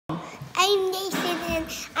I'm Nathan, and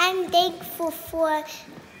I'm thankful for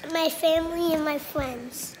my family and my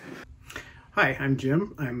friends. Hi, I'm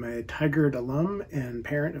Jim. I'm a Tigard alum and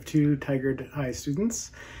parent of 2 Tigard High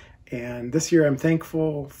students. And this year I'm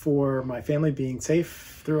thankful for my family being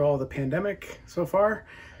safe through all the pandemic so far.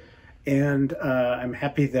 And I'm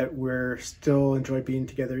happy that we're still enjoy being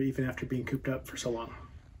together even after being cooped up for so long.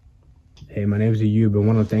 Hey, my name is Ayub, and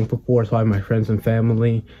what I'm thankful for is my friends and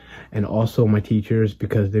family, and also my teachers,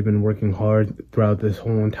 because they've been working hard throughout this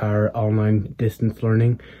whole entire online distance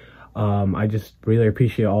learning. I just really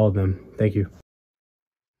appreciate all of them. Thank you.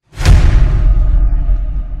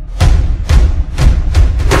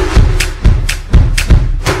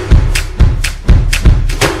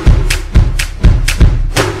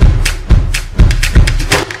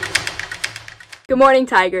 Good morning,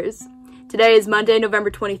 Tigers. Today is Monday, November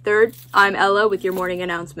 23rd. I'm Ella with your morning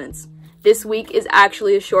announcements. This week is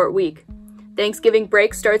actually a short week. Thanksgiving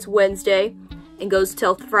break starts Wednesday and goes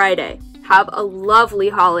till Friday. Have a lovely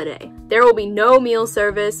holiday. There will be no meal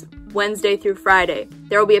service Wednesday through Friday.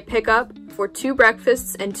 There will be a pickup for 2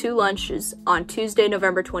 breakfasts and 2 lunches on Tuesday,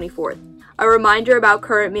 November 24th. A reminder about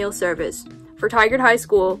current meal service. For Tigard High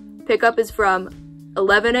School, pickup is from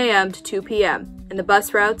 11 a.m. to 2 p.m. and the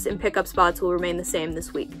bus routes and pickup spots will remain the same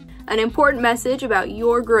this week. An important message about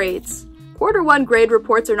your grades. Quarter 1 grade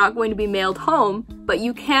reports are not going to be mailed home, but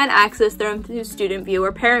you can access them through Student View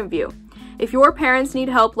or Parent View. If your parents need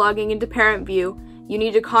help logging into Parent View, you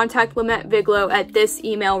need to contact Lamette Viglo at this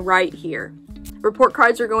email right here. Report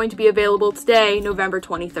cards are going to be available today, November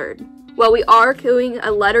 23rd. While we are doing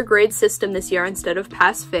a letter grade system this year instead of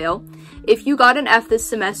pass-fail, if you got an F this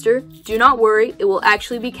semester, do not worry, it will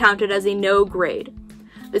actually be counted as a no grade.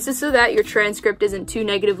 This is so that your transcript isn't too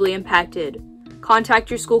negatively impacted. Contact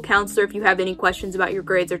your school counselor if you have any questions about your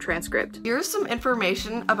grades or transcript. Here's some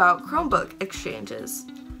information about Chromebook exchanges.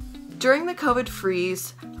 During the COVID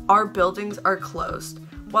freeze, our buildings are closed.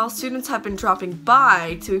 While students have been dropping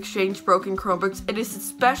by to exchange broken Chromebooks, it is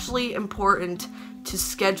especially important to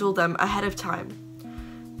schedule them ahead of time.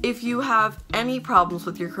 If you have any problems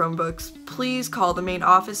with your Chromebooks, please call the main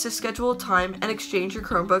office to schedule a time and exchange your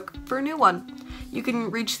Chromebook for a new one. You can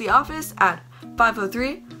reach the office at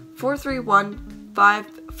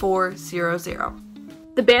 503-431-5400.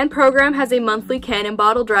 The band program has a monthly cannon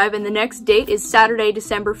bottle drive, and the next date is Saturday,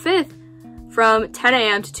 December 5th from 10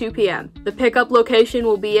 a.m. to 2 p.m. The pickup location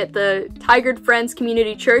will be at the Tigard Friends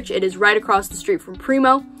Community Church. It is right across the street from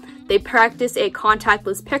Primo. They practice a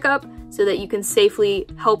contactless pickup so that you can safely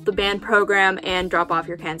help the band program and drop off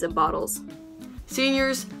your cans and bottles.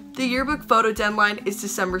 Seniors, the yearbook photo deadline is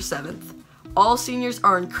December 7th. All seniors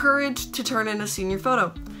are encouraged to turn in a senior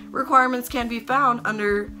photo. Requirements can be found on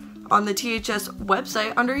the THS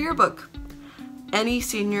website under yearbook. Any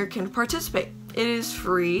senior can participate. It is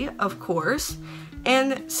free, of course,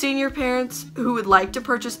 and senior parents who would like to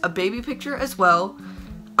purchase a baby picture as well,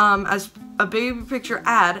 as a baby picture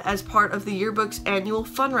ad as part of the yearbook's annual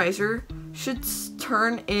fundraiser, should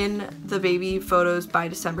turn in the baby photos by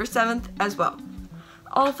December 7th as well.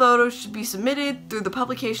 All photos should be submitted through the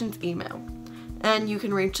publication's email, and you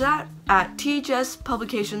can reach that at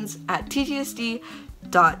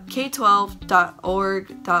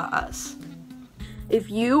thspublications@tgsd.k12.org.us. If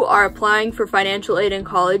you are applying for financial aid in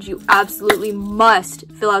college, you absolutely must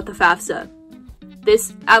fill out the FAFSA.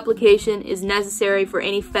 This application is necessary for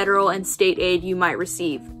any federal and state aid you might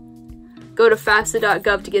receive. Go to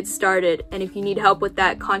FAFSA.gov to get started, and if you need help with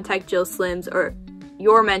that, contact Jill Slims or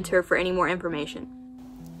your mentor for any more information.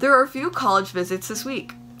 There are a few college visits this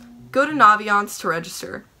week. Go to Naviance to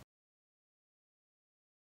register.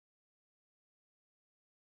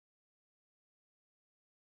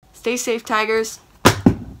 Stay safe, Tigers.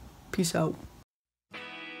 Peace out.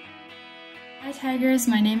 Hi Tigers,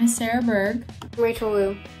 my name is Sarah Berg. Rachel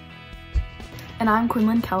Wu. And I'm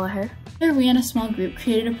Quinlan Kelleher. We and a small group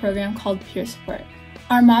created a program called Peer Support.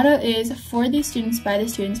 Our motto is for the students, by the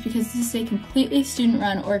students, because this is a completely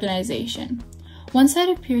student-run organization. One side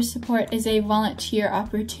of Peer Support is a volunteer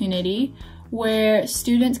opportunity where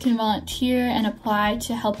students can volunteer and apply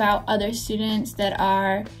to help out other students that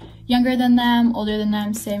are younger than them, older than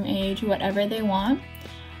them, same age, whatever they want.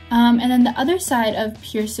 And then the other side of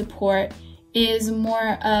Peer Support is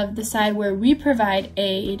more of the side where we provide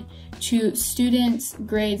aid to students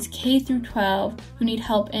grades K through 12 who need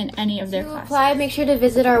help in any of their classes. To apply, make sure to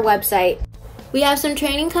visit our website. We have some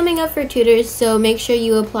training coming up for tutors, so make sure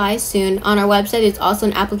you apply soon. On our website, it's also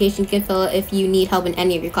an application you can fill out if you need help in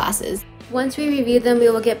any of your classes. Once we review them, we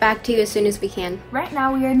will get back to you as soon as we can. Right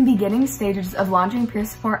now, we are in the beginning stages of launching Peer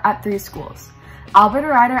Support at 3 schools: Alberta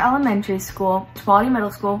Ryder Elementary School, Tualatin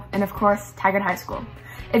Middle School, and of course, Tigard High School.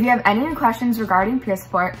 If you have any questions regarding peer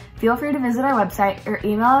support, feel free to visit our website or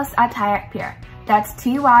email us at tyacpeer. That's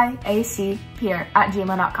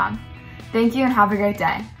tyacpeer@gmail.com. Thank you and have a great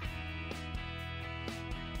day.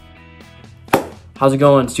 How's it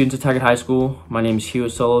going, students at Tigard High School? My name is Hugh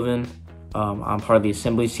Sullivan. I'm part of the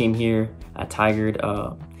assembly team here at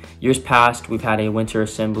Tigard. Years past, we've had a winter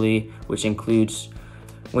assembly, which includes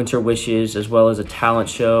winter wishes as well as a talent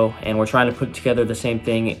show, and we're trying to put together the same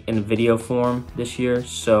thing in video form this year,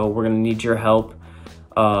 so we're going to need your help.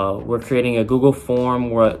 We're creating a Google form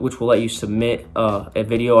which will let you submit a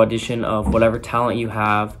video audition of whatever talent you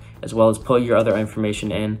have, as well as put your other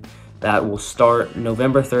information in. That will start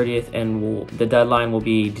November 30th, and the deadline will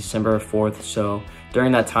be December 4th. So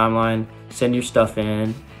during that timeline, send your stuff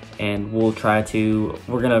in, and we're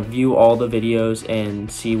gonna view all the videos and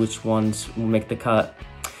see which ones will make the cut.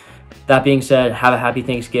 That being said, have a happy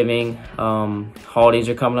Thanksgiving. Holidays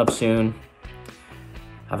are coming up soon.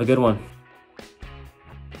 Have a good one.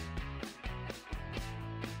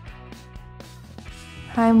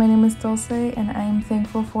 Hi, my name is Dulce, and I am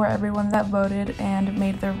thankful for everyone that voted and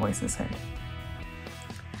made their voices heard.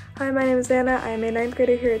 Hi, my name is Anna. I am a 9th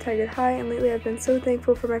grader here at Tigard High, and lately I've been so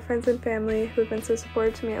thankful for my friends and family who have been so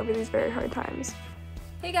supportive to me over these very hard times.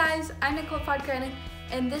 Hey guys, I'm Nicole Podkarnik,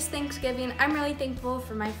 and this Thanksgiving, I'm really thankful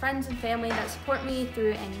for my friends and family that support me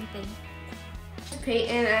through anything.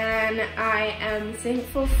 Peyton, and I am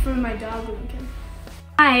thankful for my dog, Lincoln.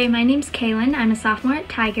 Hi, my name's Kaylin. I'm a sophomore at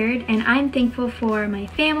Tigard, and I'm thankful for my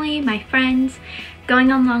family, my friends,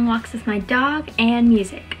 going on long walks with my dog, and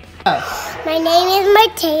music. My name is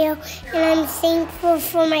Mateo, and I'm thankful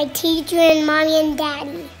for my teacher and mommy and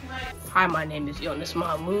daddy. Hi, my name is Jonas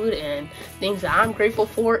Mahmoud, and things that I'm grateful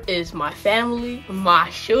for is my family, my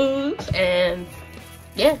shoes, and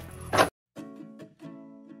yeah.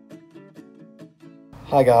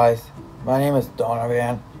 Hi guys, my name is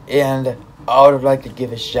Donovan, and I would like to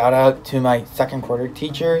give a shout out to my second quarter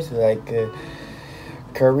teachers like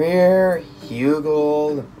Career,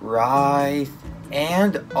 Hugel, Rice,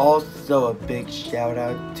 and also a big shout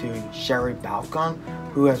out to Sherry Balcon,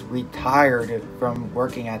 who has retired from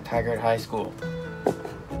working at Tigard High School.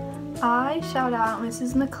 I shout out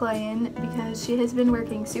Mrs. McClain because she has been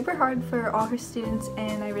working super hard for all her students,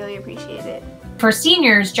 and I really appreciate it. For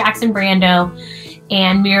seniors, Jackson Brando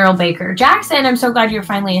and Muriel Baker. Jackson, I'm so glad you're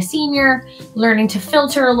finally a senior, learning to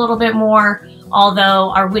filter a little bit more,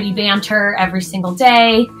 although our witty banter every single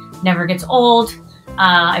day never gets old.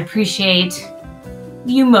 I appreciate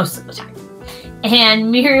you most of the time.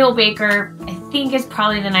 And Muriel Baker, I think, is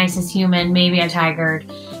probably the nicest human, maybe at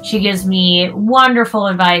Tigard. She gives me wonderful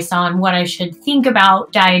advice on what I should think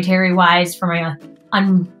about dietary-wise for my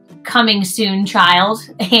coming soon child,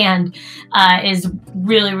 and is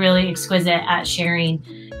really, really exquisite at sharing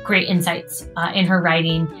great insights in her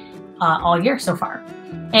writing all year so far.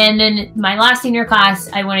 And then my last senior class,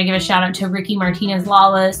 I want to give a shout out to Ricky Martinez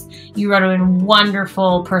Lawless. You wrote a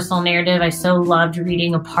wonderful personal narrative. I so loved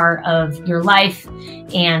reading a part of your life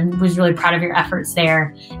and was really proud of your efforts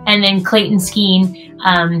there. And then Clayton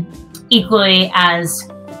Skeen, equally as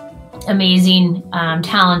amazing,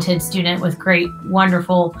 talented student with great,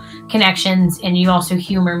 wonderful connections. And you also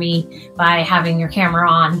humor me by having your camera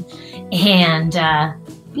on and,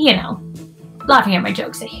 you know, laughing at my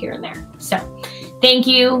jokes here and there. So thank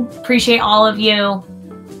you. Appreciate all of you.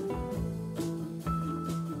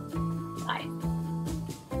 Bye.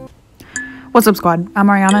 What's up, squad? I'm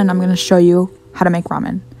Ariana, and I'm going to show you how to make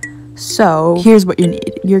ramen. So here's what you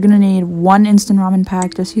need. You're going to need 1 instant ramen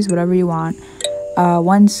pack. Just use whatever you want.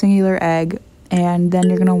 1 singular egg, and then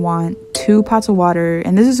you're going to want 2 pots of water.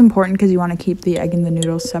 And this is important because you want to keep the egg and the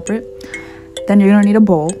noodles separate. Then you're going to need a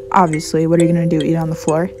bowl. Obviously, what are you going to do? Eat it on the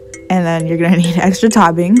floor? And then you're going to need extra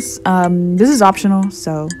toppings. This is optional,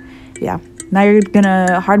 so yeah. Now you're going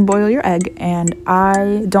to hard boil your egg, and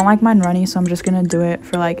I don't like mine runny, so I'm just going to do it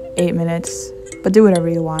for like 8 minutes. But do whatever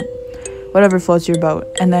you want, whatever floats your boat.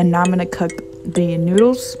 And then now I'm going to cook the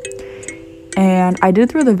noodles. And I did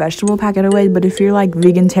throw the vegetable packet away, but if you're like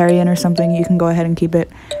vegetarian or something, you can go ahead and keep it.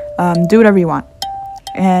 Do whatever you want.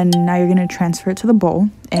 And now you're going to transfer it to the bowl,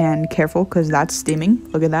 and careful because that's steaming.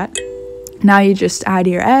 Look at that. Now you just add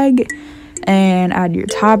your egg and add your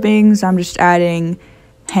toppings. I'm just adding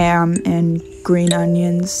ham and green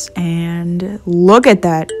onions, and look at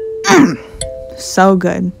that. So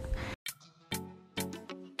good.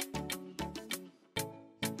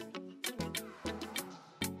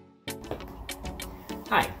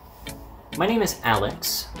 Hi, my name is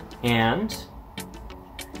Alex, and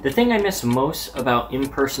the thing I miss most about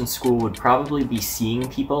in-person school would probably be seeing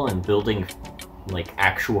people and building like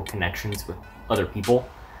actual connections with other people,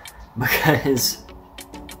 because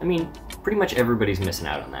I mean, pretty much everybody's missing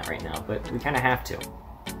out on that right now, but we kind of have to.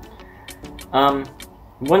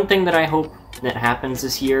 One thing that I hope that happens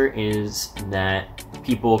this year is that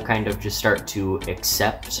people kind of just start to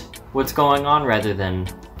accept what's going on rather than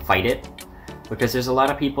fight it, because there's a lot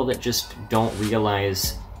of people that just don't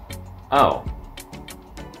realize, oh,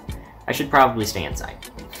 I should probably stay inside.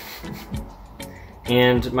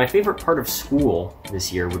 And my favorite part of school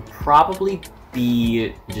this year would probably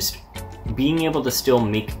be just being able to still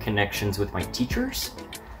make connections with my teachers,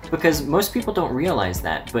 because most people don't realize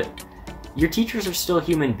that, but your teachers are still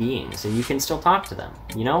human beings and you can still talk to them,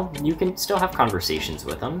 you know? You can still have conversations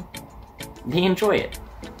with them. They enjoy it.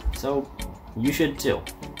 So you should too.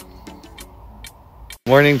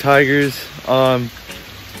 Morning, Tigers.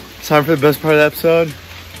 It's time for the best part of the episode.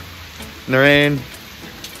 In the rain.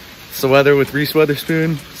 It's the weather with Reese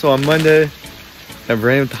Witherspoon. So on Monday, I have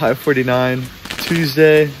rain with the high of 49.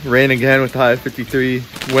 Tuesday, rain again with the high of 53.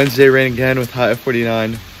 Wednesday, rain again with the high of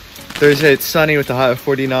 49. Thursday, it's sunny with the high of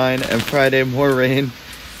 49. And Friday, more rain,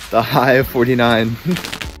 the high of 49.